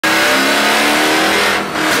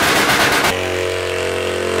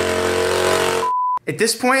At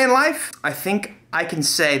this point in life, I think I can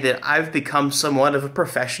say that I've become somewhat of a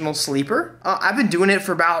professional sleeper. I've been doing it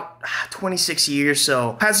for about 26 years,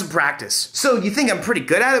 so I've had some practice. So you think I'm pretty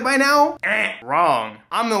good at it by now? Wrong.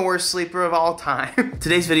 I'm the worst sleeper of all time.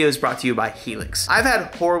 Today's video is brought to you by Helix. I've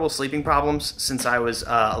had horrible sleeping problems since I was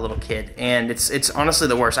a little kid, and it's honestly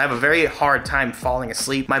the worst. I have a very hard time falling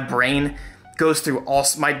asleep. My brain goes through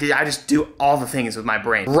I just do all the things with my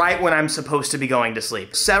brain right when I'm supposed to be going to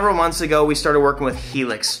sleep. Several months ago, we started working with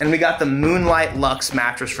Helix, and we got the Moonlight Luxe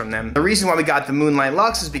mattress from them. The reason why we got the Moonlight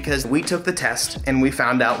Luxe is because we took the test and we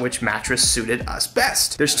found out which mattress suited us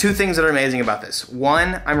best. There's two things that are amazing about this.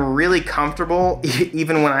 One, I'm really comfortable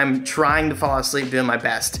even when I'm trying to fall asleep doing my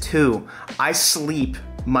best. Two, I sleep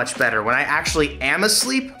much better. When I actually am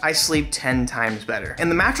asleep, I sleep 10 times better.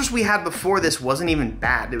 And the mattress we had before this wasn't even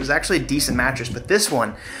bad. It was actually a decent mattress, but this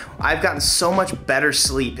one, I've gotten so much better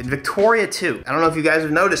sleep. And Victoria too. I don't know if you guys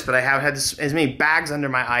have noticed, but I have had as many bags under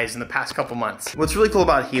my eyes in the past couple months. What's really cool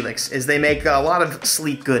about Helix is they make a lot of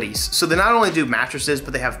sleep goodies. So they not only do mattresses,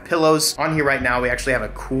 but they have pillows. On here right now, we actually have a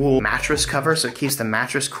cool mattress cover, so it keeps the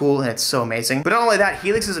mattress cool, and it's so amazing. But not only that,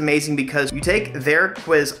 Helix is amazing because you take their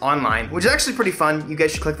quiz online, which is actually pretty fun. You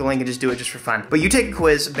guys should click the link and just do it just for fun. But you take a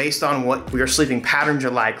quiz based on what your sleeping patterns are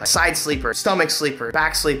like side sleeper, stomach sleeper,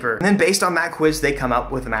 back sleeper. And then based on that quiz, they come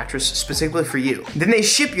up with a mattress specifically for you. Then they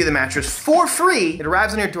ship you the mattress for free. It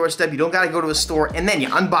arrives on your doorstep. You don't gotta go to a store, and then you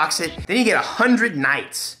unbox it. Then you get 100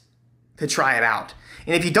 nights to try it out.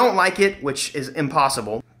 And if you don't like it, which is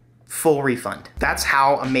impossible, full refund. That's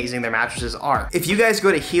how amazing their mattresses are. If you guys go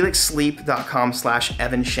to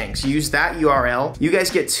helixsleep.com/EvanShanks, use that URL, you guys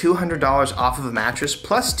get $200 off of a mattress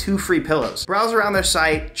plus 2 free pillows. Browse around their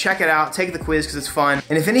site, check it out, take the quiz because it's fun.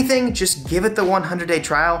 And if anything, just give it the 100-day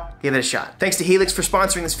trial, give it a shot. Thanks to Helix for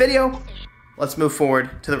sponsoring this video. Let's move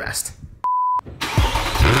forward to the rest.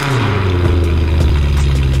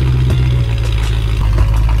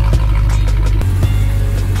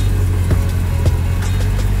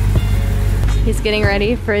 He's getting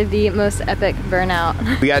ready for the most epic burnout.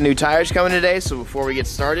 We got new tires coming today, so before we get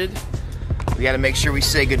started, we gotta make sure we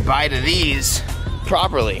say goodbye to these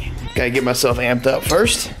properly. Gotta get myself amped up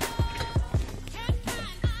first.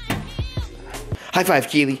 High five,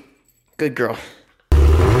 Keely. Good girl.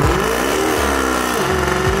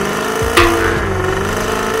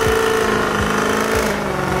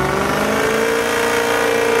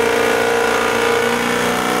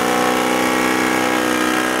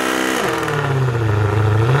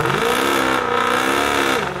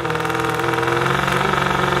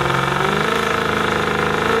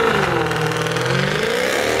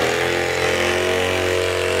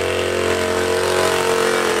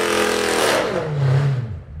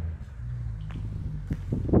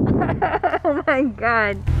 Oh my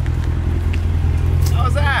God. How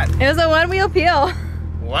was that? It was a one-wheel peel.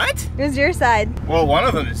 What? It was your side. Well, one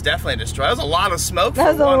of them is definitely destroyed. That was a lot of smoke for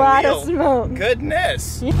That was one a lot wheel. of smoke.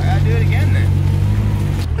 Goodness. I gotta do it again then.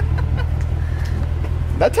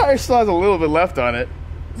 That tire still has a little bit left on it.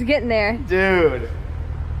 It's getting there. Dude.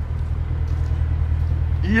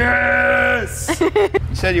 Yes! You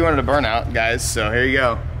said you wanted a burnout, guys, so here you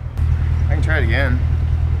go. I can try it again.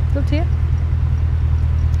 It's up to you.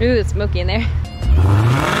 Ooh, it's smoky in there.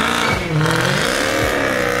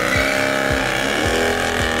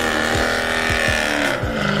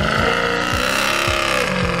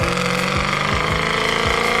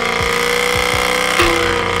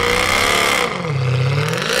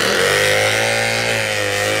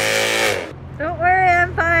 Don't worry,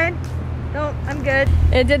 I'm fine. Don't, I'm good.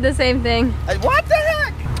 It did the same thing. What the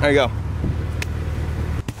heck? There you go.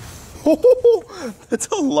 That's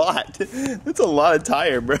a lot. That's a lot of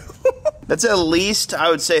tire, bro. That's at least, I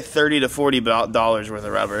would say, $30 to $40 worth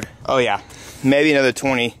of rubber. Oh yeah, maybe another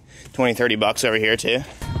 20, 30 bucks over here too.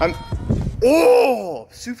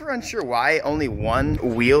 Super unsure why only one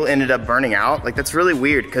wheel ended up burning out. Like, that's really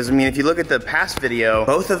weird, because I mean, if you look at the past video,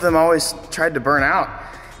 both of them always tried to burn out.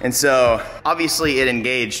 And so, obviously it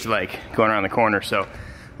engaged, like, going around the corner, so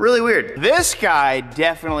really weird. This guy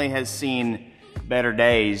definitely has seen better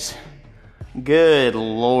days. Good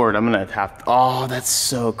Lord, I'm gonna have to, oh, that's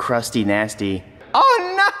so crusty nasty.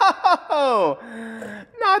 Oh no!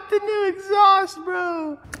 Not the new exhaust,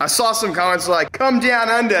 bro. I saw some comments like, come down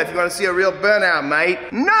under if you wanna see a real burnout, mate.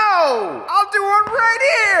 No! I'll do it right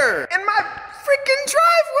here! In my freaking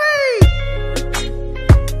driveway!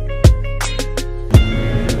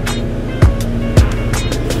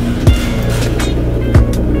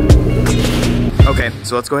 Okay,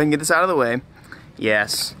 so let's go ahead and get this out of the way.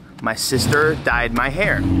 Yes. My sister dyed my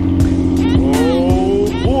hair. Oh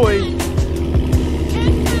boy.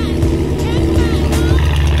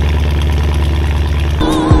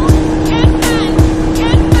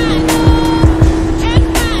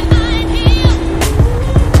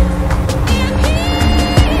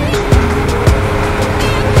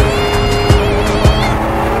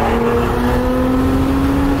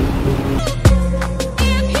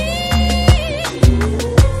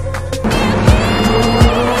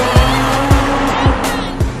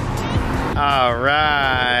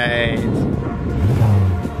 right.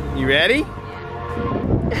 You ready?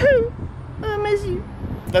 I miss you.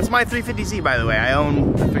 That's my 350Z, by the way. I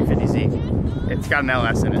own a 350Z. It's got an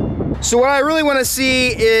LS in it. So what I really want to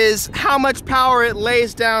see is how much power it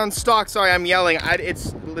lays down stock. Sorry, I'm yelling.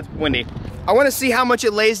 It's windy. I want to see how much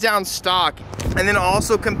it lays down stock, and then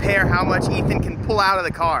also compare how much Ethan can pull out of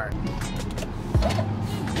the car.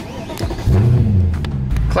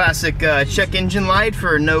 Classic check engine light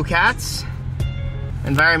for no cats.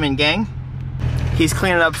 Environment gang. He's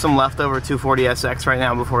cleaning up some leftover 240SX right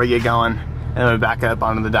now before we get going. And then we back up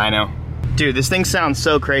onto the dyno. Dude, this thing sounds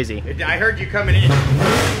so crazy. I heard you coming in.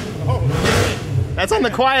 Oh, that's on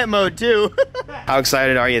the quiet mode too. How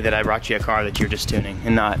excited are you that I brought you a car that you're just tuning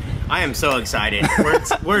and not? I am so excited.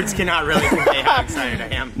 Words cannot really convey how excited I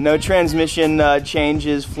am. No transmission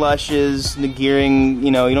changes, flushes, the gearing,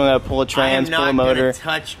 you know, you don't have to pull a trans, pull a motor. I am not gonna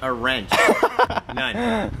touch a wrench.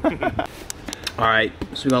 None. All right,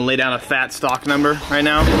 so we're gonna lay down a fat stock number right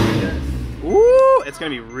now. Woo! It's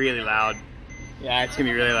gonna be really loud. Yeah, it's gonna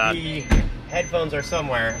be really loud. The headphones are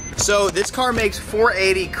somewhere. So this car makes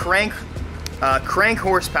 480 crank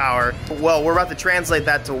horsepower. Well, we're about to translate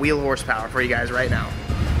that to wheel horsepower for you guys right now.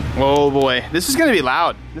 Oh boy, this is gonna be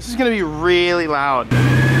loud. This is gonna be really loud.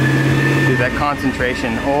 Dude, that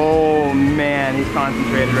concentration. Oh man, he's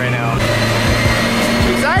concentrated right now.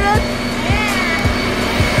 Excited?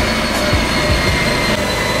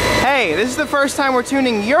 Hey, this is the first time we're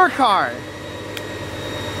tuning your car.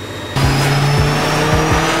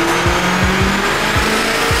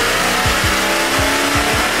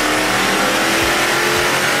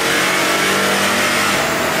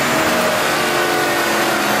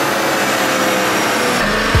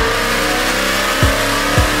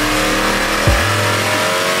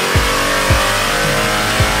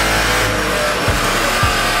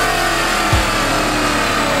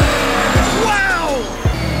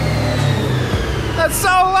 So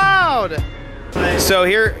loud! So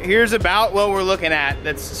here's about what we're looking at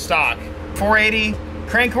that's stock. 480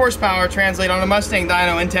 crank horsepower translate on a Mustang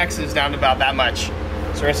dyno in Texas down to about that much. So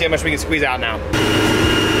we're gonna see how much we can squeeze out now.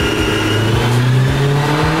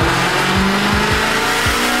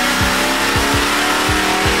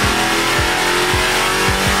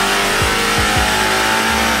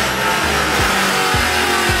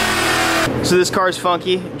 So this car is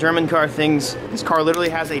funky, German car things. This car literally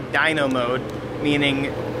has a dyno mode,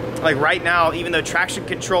 meaning like right now, even though traction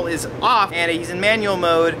control is off and he's in manual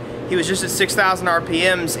mode, he was just at 6,000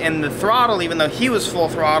 RPMs and the throttle, even though he was full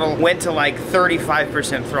throttle, went to like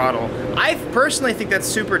 35% throttle. I personally think that's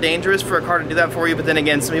super dangerous for a car to do that for you, but then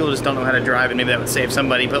again, some people just don't know how to drive and maybe that would save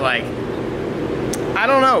somebody, but like, I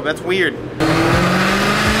don't know, that's weird.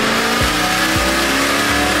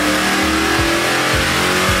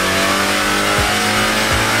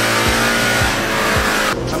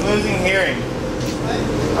 I'm losing hearing.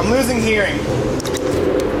 I'm losing hearing.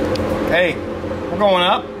 Hey, we're going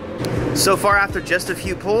up. So far after just a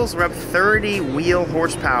few pulls, we're up 30 wheel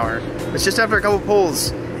horsepower. It's just after a couple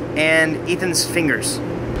pulls and Ethan's fingers.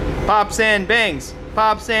 Pops and bangs,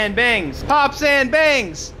 pops and bangs, pops and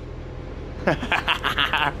bangs.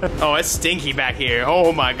 Oh, it's stinky back here.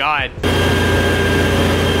 Oh my God.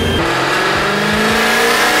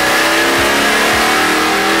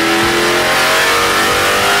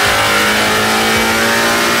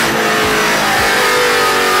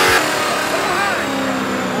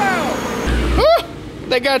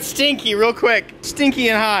 That got stinky real quick. Stinky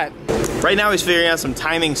and hot. Right now he's figuring out some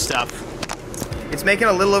timing stuff. It's making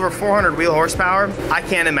a little over 400 wheel horsepower. I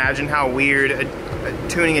can't imagine how weird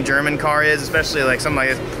tuning a German car is, especially like something like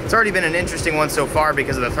this. It's already been an interesting one so far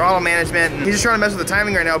because of the throttle management. He's just trying to mess with the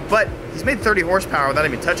timing right now, but he's made 30 horsepower without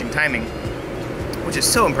even touching timing, which is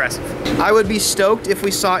so impressive. I would be stoked if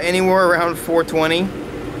we saw anywhere around 420,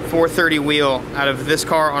 430 wheel out of this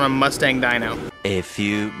car on a Mustang dyno. A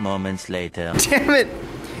few moments later. Damn it!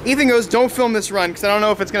 Ethan goes, don't film this run because I don't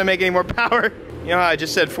know if it's gonna make any more power. You know how I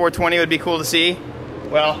just said 420 would be cool to see?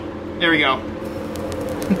 Well, there we go.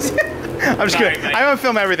 I'm just kidding. I'm gonna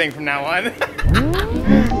film everything from now on.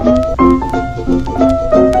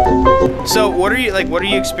 So what are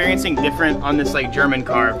you experiencing different on this like German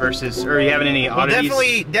car versus, or are you having any oddities?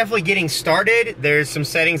 Well, definitely getting started. There's some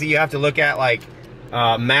settings that you have to look at, like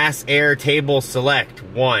mass air table select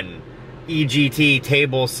 1. EGT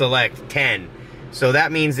table select 10. So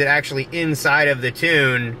that means that actually inside of the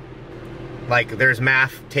tune, like there's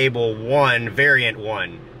math table 1, variant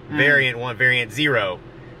 1, variant 1, variant 0.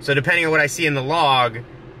 So depending on what I see in the log,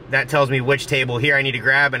 that tells me which table here I need to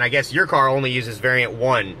grab, and I guess your car only uses variant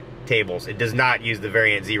 1 tables. It does not use the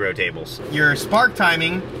variant 0 tables. Your spark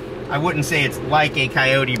timing, I wouldn't say it's like a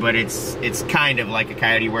Coyote, but it's kind of like a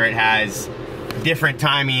Coyote where it has different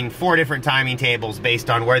timing, 4 different timing tables based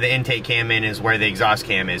on where the intake cam in is, where the exhaust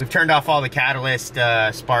cam is. We've turned off all the catalyst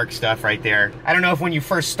spark stuff right there. I don't know if when you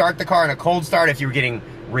first start the car in a cold start, if you were getting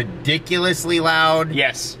ridiculously loud.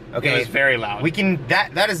 Yes. Okay. It was very loud. We can,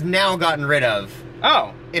 that has now gotten rid of.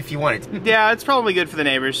 Oh. If you want it. Yeah, it's probably good for the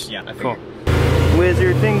neighbors. Yeah, I cool. figured.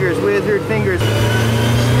 Wizard fingers, wizard fingers.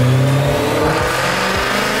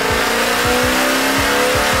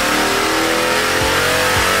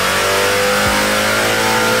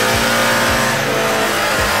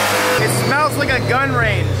 It smells like a gun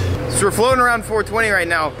range. So we're floating around 420 right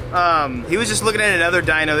now. He was just looking at another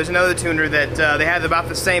dyno. There's another tuner that they had about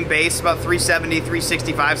the same base, about 370,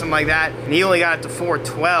 365, something like that. And he only got it to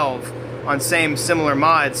 412 on similar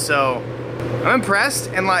mods. So I'm impressed.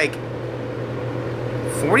 And like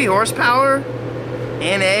 40 horsepower,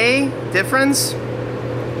 NA difference.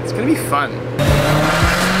 It's gonna be fun.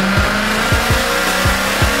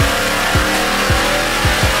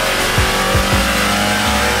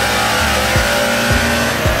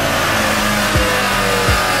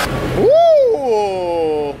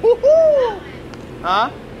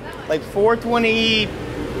 Huh? Like 420,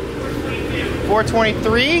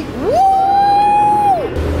 423?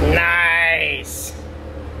 Woo! Nice.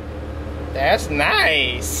 That's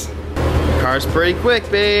nice. Car's pretty quick,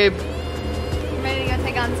 babe. I'm ready to go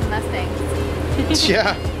take on some Mustangs.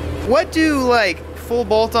 Yeah. What do like full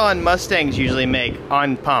bolt-on Mustangs usually make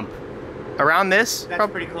on pump? Around this? That's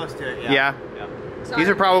pretty close to it, yeah. Yeah. Yeah. These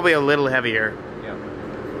are probably a little heavier. Yeah.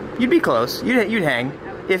 You'd be close. You'd hang.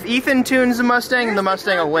 If Ethan tunes the Mustang, the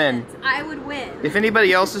Mustang will win. I would win. If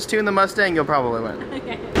anybody else has tuned the Mustang, you'll probably win.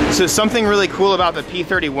 Okay. So something really cool about the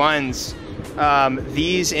P31s,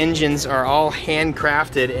 these engines are all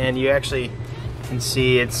handcrafted, and you actually can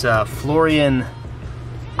see it's Florian.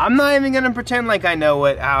 I'm not even gonna pretend like I know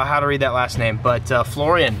how to read that last name, but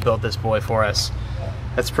Florian built this boy for us.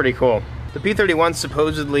 That's pretty cool. The P31s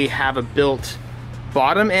supposedly have a built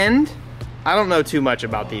bottom end. I don't know too much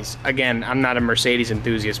about these. Again, I'm not a Mercedes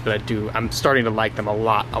enthusiast, but I'm starting to like them a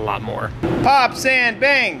lot more. Pops and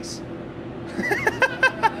bangs!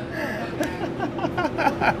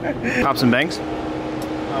 Pops and bangs?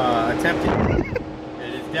 Attempted.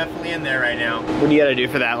 It is definitely in there right now. What do you gotta do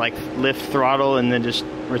for that? Like lift throttle and then just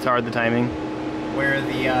retard the timing? Where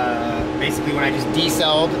the, basically when I just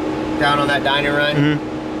decelled down on that dyno run,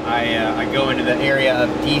 I go into the area of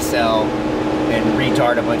decel and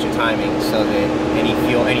retard a bunch of timing so that any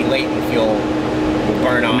latent fuel will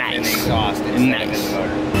burn off in the exhaust instead of in the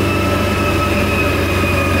motor.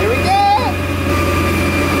 Here we go!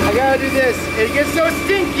 I gotta do this. It gets so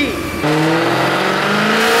stinky.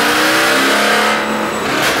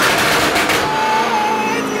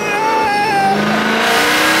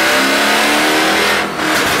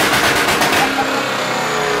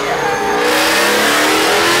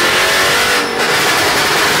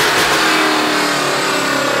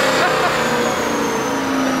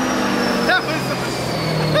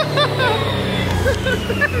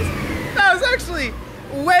 That was actually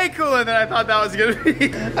way cooler than I thought that was gonna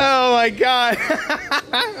be. Oh my god.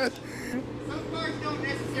 Some cars don't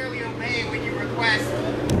necessarily obey when you request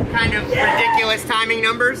kind of ridiculous timing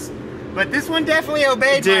numbers, but this one definitely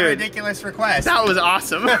obeyed my ridiculous request. That was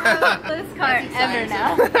awesome. This car ever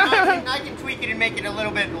now. I can tweak it and make it a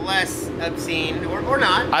little bit less obscene, or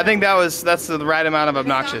not. I think that's the right amount of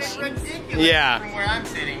obnoxious. Yeah. From where I'm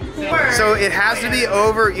sitting. So it has to be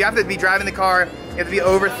over, you have to be driving the car, you have to be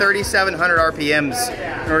over 3,700 RPMs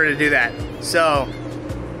in order to do that. So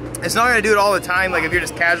it's not gonna do it all the time, like if you're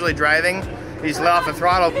just casually driving, you just let off the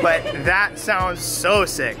throttle, but that sounds so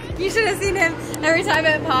sick. You should have seen him every time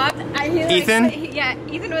it popped. Ethan? Yeah,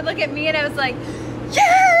 Ethan would look at me and I was like,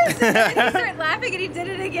 yes! And then he started laughing and he did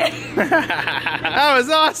it again. That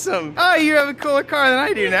was awesome. Oh, you have a cooler car than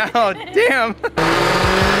I do now. Damn.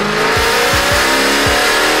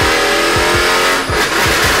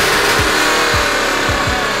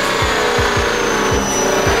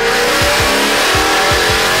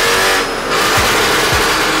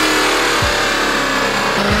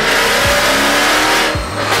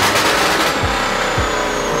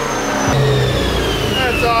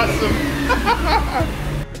 Awesome.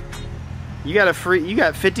 You got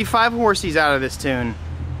 55 horsies out of this tune.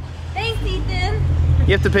 Thanks, Ethan.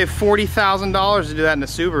 You have to pay $40,000 to do that in a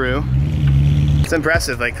Subaru. It's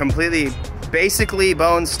impressive, like completely, basically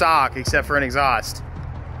bone stock except for an exhaust.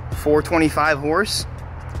 425 horse.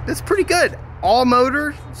 That's pretty good. All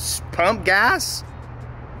motor, pump gas.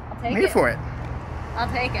 I'm here for it.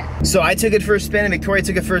 I'll take it. So I took it for a spin and Victoria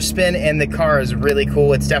took it for a spin, and the car is really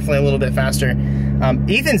cool. It's definitely a little bit faster.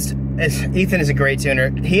 Ethan's Ethan is a great tuner.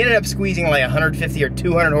 He ended up squeezing like 150 or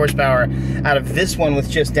 200 horsepower out of this one with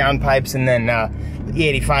just downpipes and then the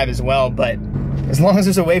E85 as well. But as long as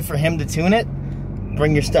there's a way for him to tune it,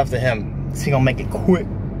 bring your stuff to him. So he'll make it quick.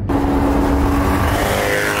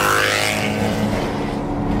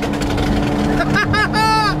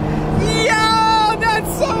 Yo,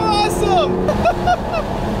 that's so awesome!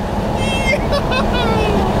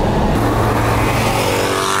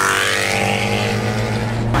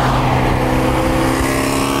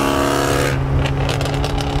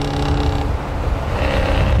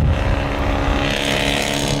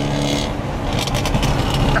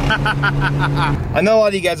 I know a lot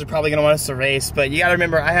of you guys are probably gonna want us to race, but you gotta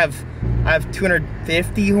remember I have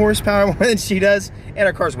 250 horsepower more than she does, and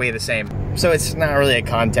our cars weigh the same. So it's not really a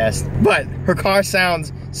contest, but her car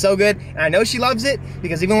sounds so good, and I know she loves it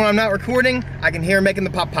because even when I'm not recording, I can hear her making the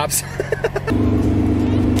pop-pops.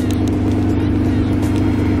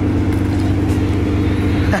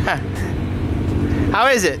 How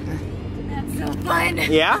is it? That's so fun.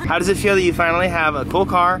 Yeah? How does it feel that you finally have a cool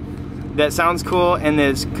car that sounds cool and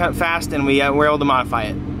that's fast and we're able to modify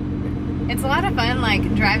it? It's a lot of fun, like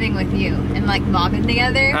driving with you and like mobbing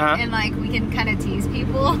together, and like we can kind of tease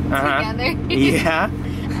people together. Yeah.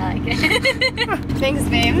 I like it. Thanks,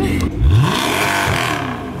 babe.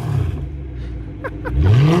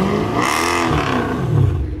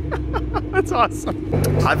 That's awesome.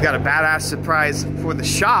 I've got a badass surprise for the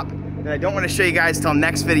shop that I don't want to show you guys till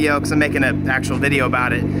next video because I'm making an actual video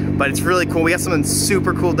about it, but it's really cool. We got something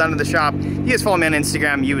super cool done to the shop. You guys follow me on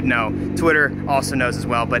Instagram, you would know. Twitter also knows as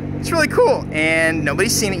well, but it's really cool and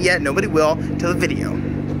nobody's seen it yet. Nobody will till the video.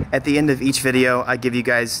 At the end of each video, I give you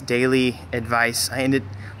guys daily advice. I end it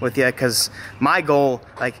with you because my goal,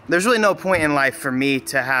 like, there's really no point in life for me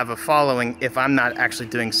to have a following if I'm not actually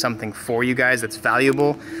doing something for you guys that's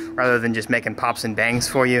valuable rather than just making pops and bangs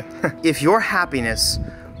for you. If your happiness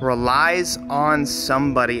relies on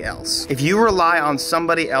somebody else, if you rely on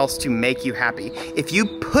somebody else to make you happy, if you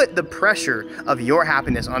put the pressure of your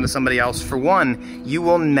happiness onto somebody else, for one, you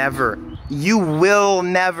will never,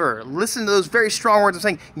 listen to those very strong words I'm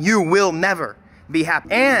saying, you will never be happy.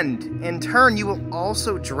 And in turn, you will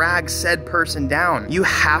also drag said person down. You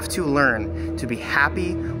have to learn to be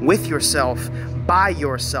happy with yourself, by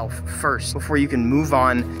yourself first, before you can move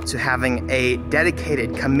on to having a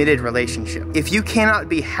dedicated, committed relationship. If you cannot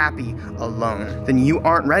be happy alone, then you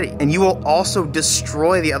aren't ready. And you will also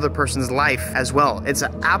destroy the other person's life as well. It's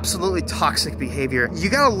an absolutely toxic behavior. You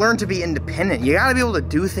gotta learn to be independent. You gotta be able to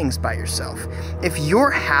do things by yourself. If your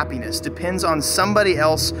happiness depends on somebody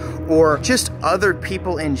else or just other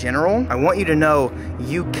people in general, I want you to know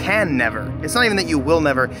you can never, it's not even that you will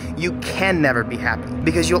never, you can never be happy,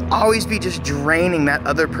 because you'll always be just draining that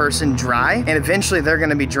other person dry, and eventually they're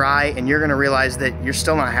gonna be dry and you're gonna realize that you're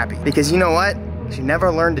still not happy. Because you know what? You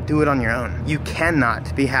never learned to do it on your own. You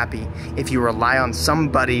cannot be happy if you rely on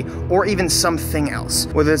somebody or even something else,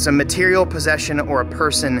 whether it's a material possession or a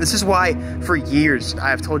person. This is why for years I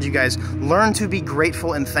have told you guys, learn to be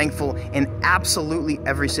grateful and thankful in absolutely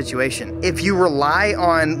every situation. If you rely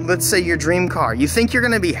on, let's say, your dream car, you think you're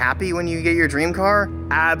gonna be happy when you get your dream car?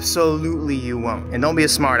 Absolutely you won't. And don't be a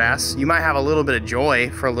smart ass. You might have a little bit of joy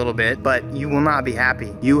for a little bit, but you will not be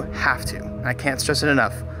happy. You have to. I can't stress it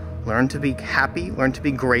enough. Learn to be happy, learn to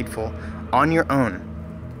be grateful on your own,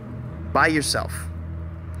 by yourself,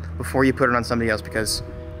 before you put it on somebody else, because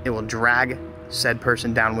it will drag said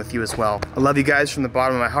person down with you as well. I love you guys from the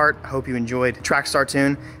bottom of my heart. I hope you enjoyed Trackstar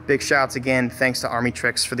tune. Big shouts again, thanks to Army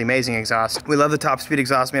Tricks for the amazing exhaust. We love the top speed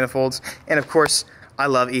exhaust manifolds, and of course, I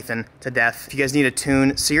love Ethan to death. If you guys need a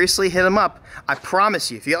tune, seriously hit him up. I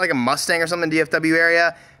promise you, if you got like a Mustang or something in DFW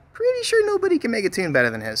area, pretty sure nobody can make a tune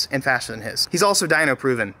better than his and faster than his. He's also dyno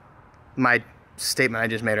proven. My statement I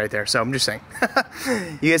just made right there, so I'm just saying.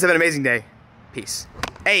 You guys have an amazing day. Peace.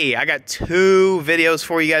 Hey, I got 2 videos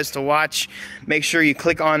for you guys to watch. Make sure you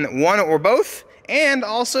click on one or both, and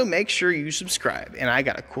also make sure you subscribe. And I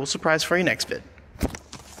got a cool surprise for you next vid.